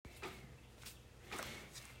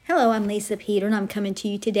Hello, I'm Lisa Peter, and I'm coming to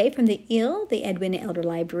you today from the E.E.L, the Edwina Elder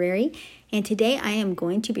Library. And today I am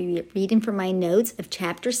going to be reading from my notes of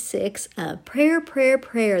Chapter 6 of Prayer, Prayer,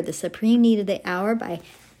 Prayer, the Supreme Need of the Hour by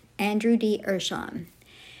Andrew D. Urshan.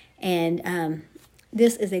 And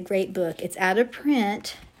this is a great book. It's out of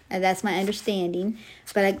print, that's my understanding,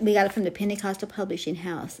 but we got it from the Pentecostal Publishing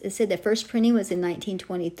House. It said the first printing was in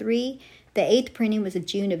 1923. The 8th printing was in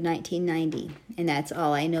June of 1990. And that's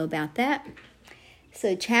all I know about that.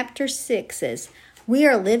 So chapter 6 says, we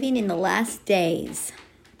are living in the last days.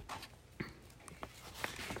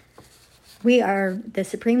 The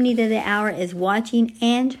supreme need of the hour is watching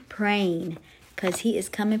and praying, because he is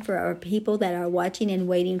coming for our people that are watching and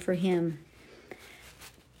waiting for him.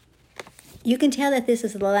 You can tell that this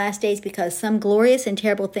is the last days because some glorious and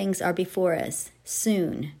terrible things are before us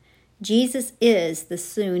soon. Jesus is the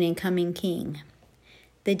soon and coming King.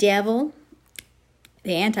 The devil,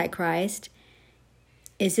 the Antichrist,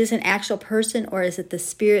 is this an actual person, or is it the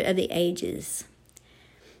spirit of the ages?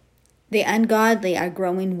 The ungodly are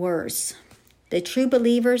growing worse. The true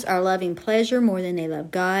believers are loving pleasure more than they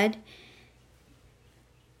love God.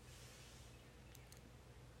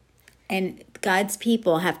 And God's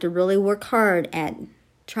people have to really work hard at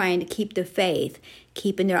trying to keep the faith,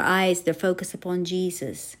 keeping their focus upon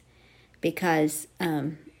Jesus. Because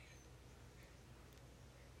the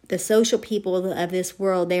social people of this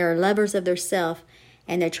world, they are lovers of their self,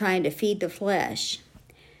 and they're trying to feed the flesh.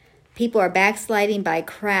 People are backsliding by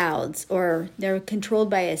crowds, or they're controlled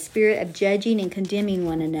by a spirit of judging and condemning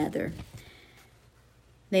one another.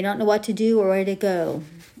 They don't know what to do or where to go.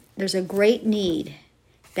 There's a great need.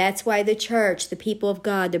 That's why the church, the people of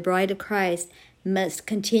God, the bride of Christ, must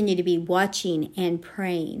continue to be watching and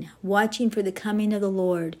praying, watching for the coming of the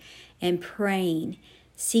Lord and praying,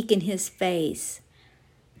 seeking his face,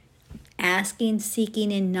 asking,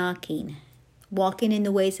 seeking, and knocking. Walking in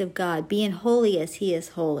the ways of God, being holy as he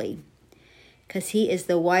is holy, because he is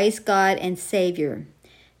the wise God and Savior.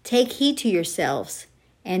 Take heed to yourselves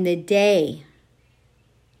and the day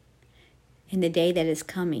that is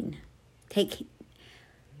coming. Can't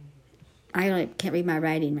read my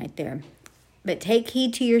writing right there. But take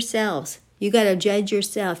heed to yourselves. You got to judge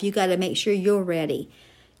yourself. You got to make sure you're ready.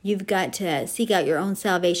 You've got to seek out your own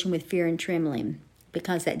salvation with fear and trembling,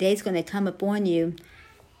 because that day is going to come upon you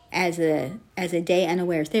as a day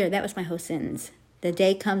unawares. There, that was my whole sentence. The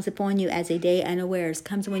day comes upon you as a day unawares.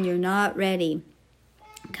 Comes when you're not ready.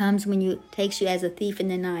 Comes when takes you as a thief in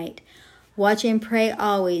the night. Watch and pray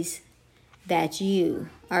always that you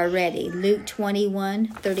are ready. Luke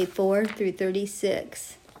 21:34 through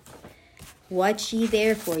 36. Watch ye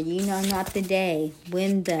therefore, ye know not the day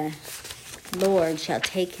when the Lord shall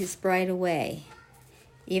take his bride away.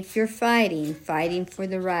 If you're fighting for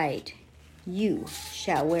the right, you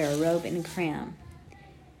shall wear a robe and a crown.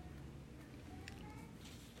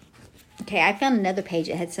 Okay, I found another page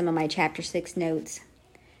that had some of my chapter 6 notes.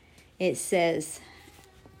 It says,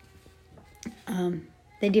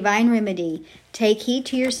 the divine remedy. Take heed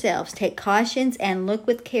to yourselves. Take cautions and look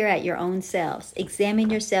with care at your own selves. Examine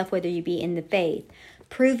yourself whether you be in the faith.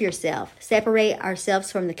 Prove yourself. Separate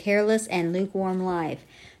ourselves from the careless and lukewarm life.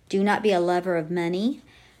 Do not be a lover of money.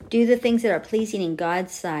 Do the things that are pleasing in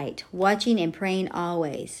God's sight, watching and praying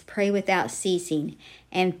always. Pray without ceasing.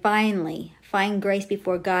 And finally, find grace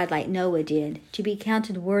before God like Noah did, to be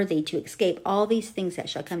counted worthy to escape all these things that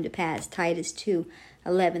shall come to pass. Titus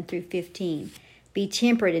 2:11 through 15. Be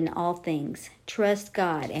temperate in all things. Trust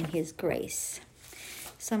God and his grace.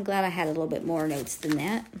 So I'm glad I had a little bit more notes than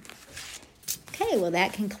that. Okay, well,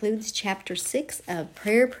 that concludes Chapter 6 of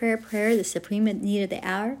Prayer, Prayer, Prayer, the Supreme Need of the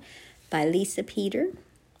Hour by Lisa Peter.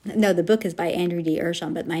 No, the book is by Andrew D.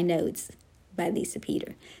 Urshan, but my notes by Lisa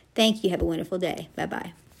Peter. Thank you. Have a wonderful day.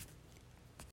 Bye-bye.